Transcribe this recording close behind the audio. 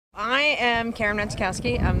am Karen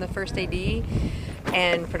Renskowski. I'm the first AD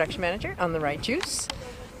and production manager on The Right Juice.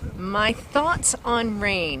 My thoughts on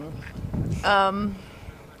rain. Well,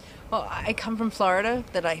 I come from Florida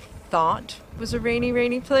that I thought was a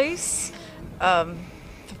rainy place.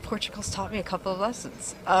 Portugal's taught me a couple of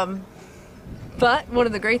lessons. But one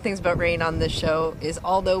of the great things about rain on this show is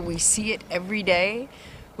although we see it every day,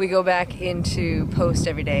 we go back into post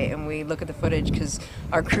every day and we look at the footage because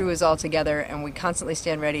our crew is all together and we constantly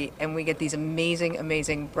stand ready and we get these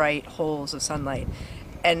amazing bright holes of sunlight.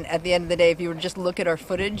 And at the end of the day, if you were to just look at our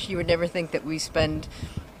footage, you would never think that we spend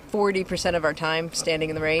 40% of our time standing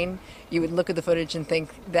in the rain. You would look at the footage and think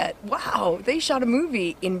that, wow, they shot a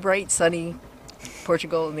movie in bright, sunny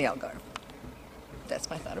Portugal in the Algarve. That's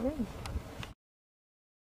my thought of rain.